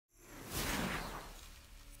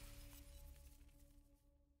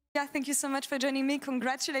Yeah, thank you so much for joining me.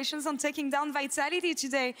 Congratulations on taking down Vitality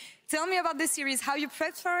today. Tell me about this series, how you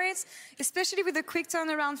prepped for it, especially with the quick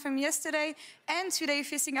turnaround from yesterday and today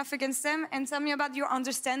facing off against them. And tell me about your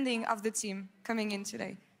understanding of the team coming in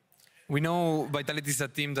today. We know Vitality is a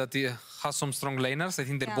team that has some strong laners. I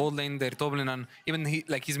think their bot lane, their top lane, and even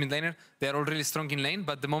his mid laner, they are all really strong in lane.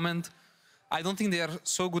 But at the moment, I don't think they are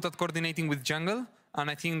so good at coordinating with jungle. And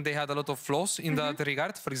I think they had a lot of flaws in that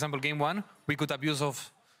regard. For example, game 1, we could abuse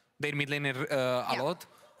of their mid laner a lot.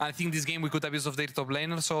 I think this game we could abuse of their top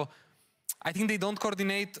laner. So I think they don't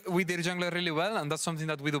coordinate with their jungler really well. And that's something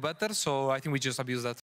that we do better. So I think we just abuse that.